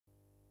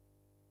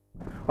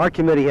Our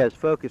committee has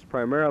focused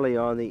primarily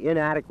on the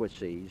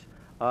inadequacies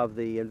of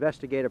the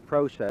investigative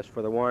process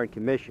for the Warren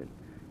Commission,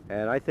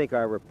 and I think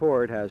our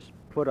report has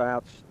put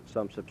out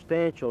some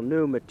substantial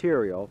new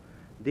material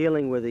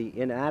dealing with the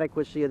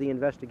inadequacy of the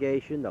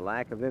investigation, the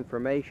lack of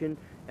information,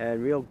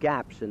 and real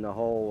gaps in the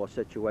whole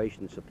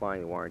situation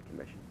supplying the Warren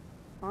Commission.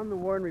 On the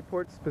Warren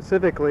report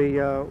specifically,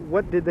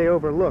 what did they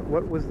overlook?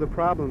 What was the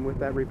problem with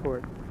that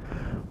report?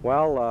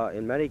 Well,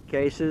 in many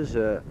cases,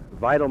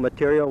 vital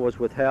material was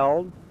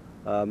withheld.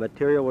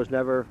 Material was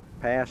never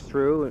passed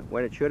through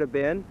when it should have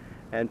been,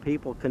 and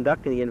people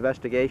conducting the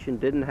investigation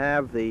didn't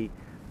have the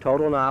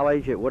total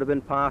knowledge it would have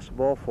been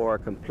possible for a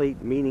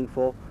complete,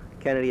 meaningful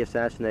Kennedy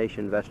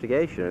assassination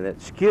investigation, and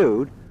it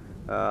skewed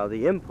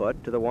the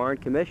input to the Warren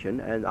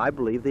Commission, and I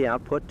believe the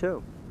output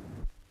too.